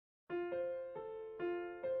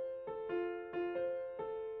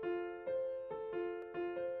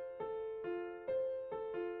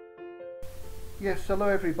Yes, hello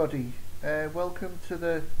everybody. Welcome to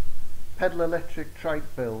the pedal electric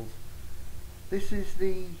trike build. This is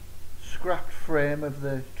the scrapped frame of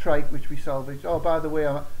the trike which we salvaged. Oh, by the way,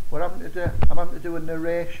 I'm having to do a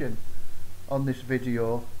narration on this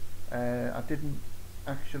video. I didn't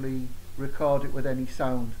actually record it with any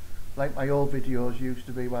sound like my old videos used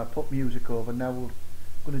to be, where I put music over. Now we're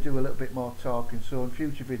going to do a little bit more talking, so in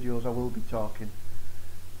future videos I will be talking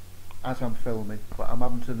as I'm filming, but I'm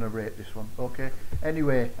having to narrate this one. Okay,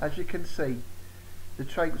 anyway, as you can see, the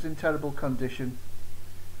trike was in terrible condition.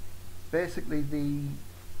 Basically the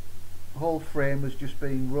whole frame was just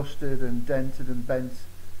being rusted and dented and bent,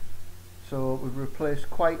 so we've replaced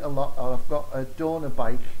quite a lot. I've got a donor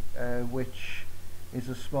bike which is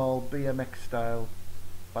a small BMX style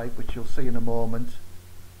bike, which you'll see in a moment,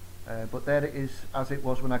 but there it is as it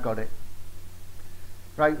was when I got it.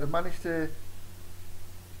 Right, we've managed to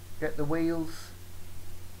get the wheels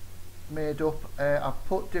made up. I've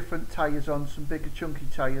put different tyres on, some bigger chunky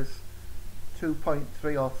tyres,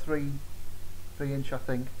 2.3 or 3 inch I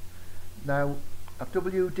think. Now I've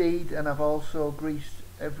WD'd and I've also greased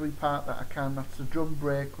every part that I can. That's the drum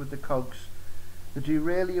brake with the cogs. The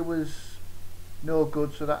derailleur was no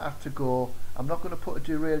good, so that had to go. I'm not going to put a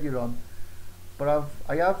derailleur on, but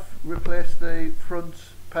I have replaced the front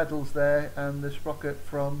pedals there and the sprocket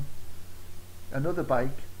from another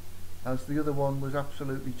bike, as the other one was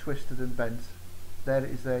absolutely twisted and bent. There it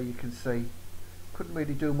is, there you can see. Couldn't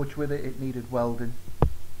really do much with it, it needed welding,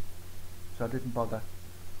 so I didn't bother.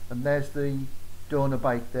 And there's the donor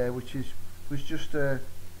bike there, which was just a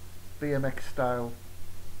BMX style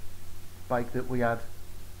bike that we had.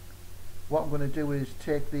 What I'm going to do is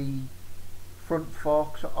take the front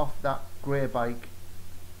forks off that grey bike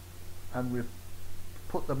and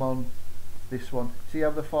put them on this one. See how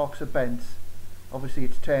the forks are bent? Obviously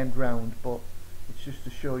it's turned round, but it's just to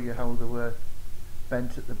show you how they were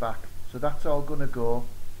bent at the back. So that's all going to go.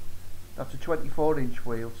 That's a 24-inch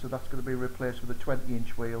wheel, so that's going to be replaced with a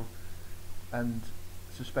 20-inch wheel and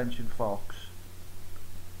suspension forks.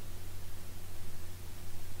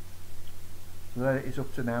 So there it is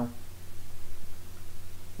up to now.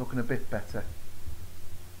 Looking a bit better.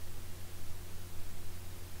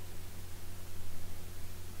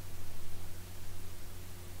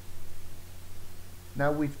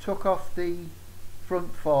 Now we've took off the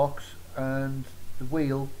front forks and the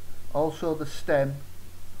wheel, also the stem,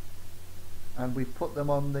 and we've put them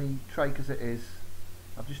on the trike as it is.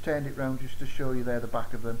 I've just turned it round just to show you there the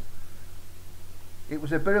back of them. It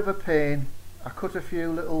was a bit of a pain. I cut a few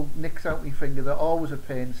little nicks out my finger. They're always a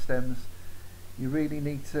pain, stems. You really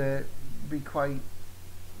need to be quite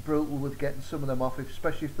brutal with getting some of them off,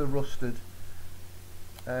 especially if they're rusted.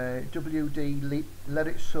 WD, let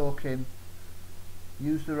it soak in.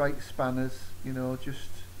 Use the right spanners, you know, just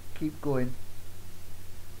keep going.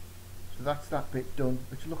 So that's that bit done,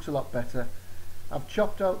 which looks a lot better. I've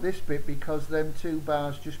chopped out this bit because them two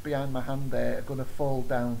bars just behind my hand there are going to fall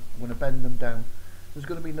down. I'm going to bend them down. There's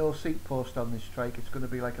going to be no seat post on this trike, it's going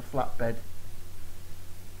to be like a flat bed.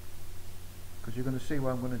 Because you're going to see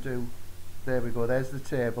what I'm going to do. There we go, there's the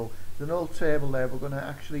table. There's an old table there. We're going to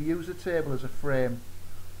actually use the table as a frame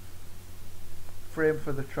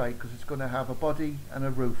for the trike, because it's going to have a body and a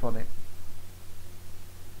roof on it.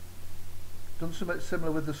 Done something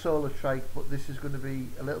similar with the solar trike, but this is going to be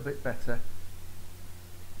a little bit better.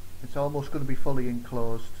 It's almost going to be fully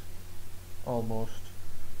enclosed, almost.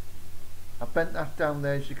 I've bent that down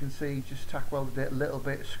there, as you can see, just tack welded it a little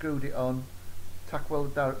bit, screwed it on, tack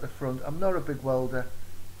welded down at the front. I'm not a big welder,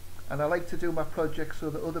 and I like to do my projects so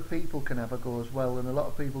that other people can have a go as well, and a lot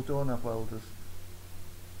of people don't have welders.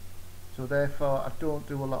 So therefore I don't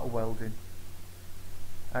do a lot of welding.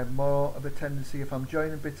 I have more of a tendency, if I'm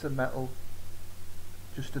joining bits of metal,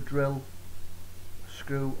 just to drill,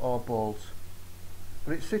 screw or bolt.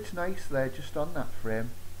 But it sits nice there just on that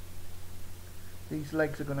frame. These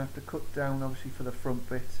legs are going to have to cut down obviously for the front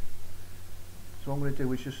bit. So what I'm going to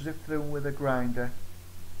do is just zip through them with a grinder,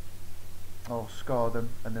 or score them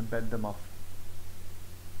and then bend them off.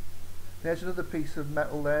 There's another piece of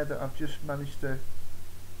metal there that I've just managed to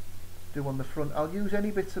do on the front. I'll use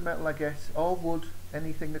any bits of metal I get, or wood,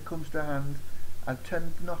 anything that comes to hand. I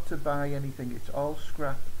tend not to buy anything, it's all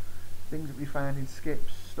scrap, things that we find in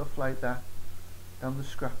skips, stuff like that, down the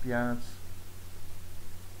scrap yards.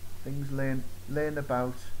 Things laying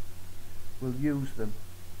about, we'll use them.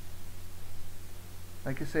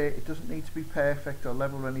 Like I say, it doesn't need to be perfect or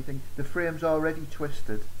level or anything. The frame's already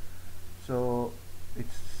twisted, so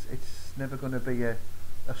it's never going to be a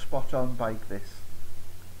spot on bike, this.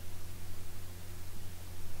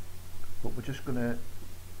 But we're just going to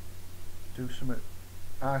do something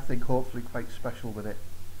I think hopefully quite special with it.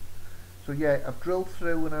 So yeah, I've drilled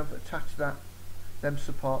through and I've attached them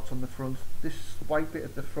supports on the front. This white bit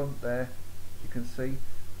at the front there, you can see,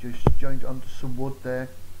 just joined onto some wood there.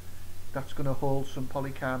 That's going to hold some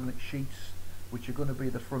polycarbonate sheets, which are going to be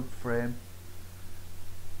the front frame.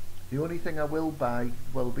 The only thing I will buy,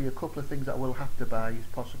 well, be a couple of things that I will have to buy, is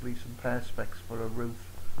possibly some perspex for a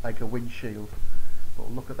roof, like a windshield, but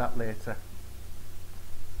we'll look at that later.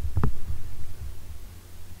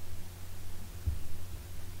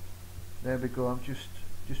 There we go, I'm just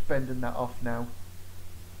bending that off now.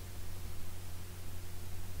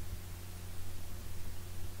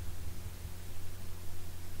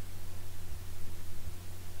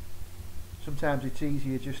 Sometimes it's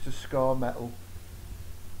easier just to score metal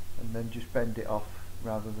and then just bend it off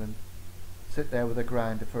rather than sit there with a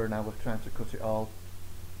grinder for an hour trying to cut it all.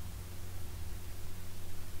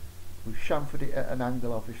 We've chamfered it at an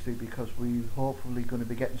angle obviously because we're hopefully going to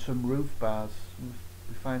be getting some roof bars.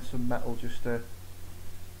 We find some metal just to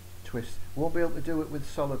twist. Won't be able to do it with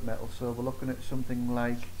solid metal, so we're looking at something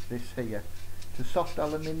like this here. It's a soft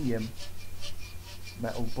aluminium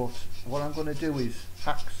metal, but what I'm going to do is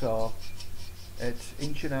hacksaw at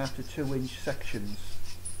 1.5 to 2 inch sections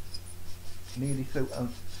nearly through,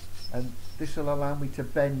 and this will allow me to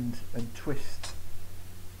bend and twist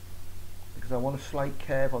because I want a slight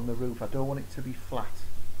curve on the roof. I don't want it to be flat.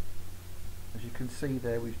 As you can see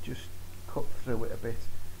there, we've just cut through it a bit,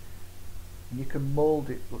 and you can mould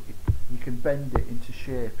it, you can bend it into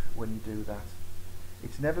shape when you do that.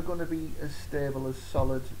 It's never going to be as stable as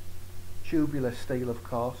solid tubular steel, of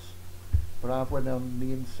course, but I've went on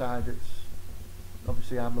the inside. It's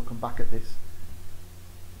obviously, I'm looking back at this.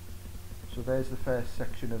 So there's the first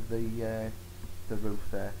section of the roof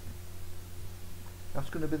there. That's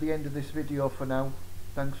going to be the end of this video for now.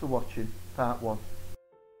 Thanks for watching, part 1.